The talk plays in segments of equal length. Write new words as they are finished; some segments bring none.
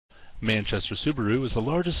Manchester Subaru is the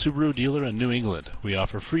largest Subaru dealer in New England. We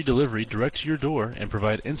offer free delivery direct to your door and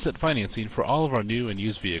provide instant financing for all of our new and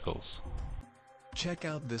used vehicles. Check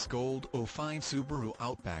out this gold 05 Subaru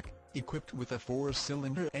Outback, equipped with a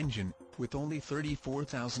 4-cylinder engine, with only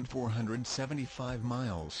 34,475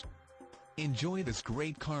 miles. Enjoy this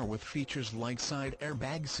great car with features like side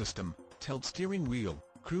airbag system, tilt steering wheel,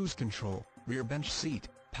 cruise control, rear bench seat,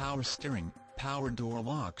 power steering, power door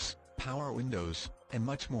locks, power windows, and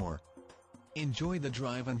much more. Enjoy the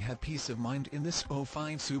drive and have peace of mind in this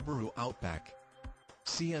 05 Subaru Outback.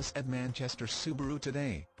 See us at Manchester Subaru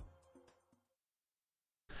today.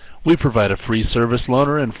 We provide a free service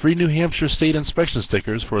loaner and free New Hampshire state inspection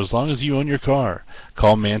stickers for as long as you own your car.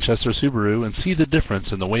 Call Manchester Subaru and see the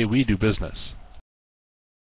difference in the way we do business.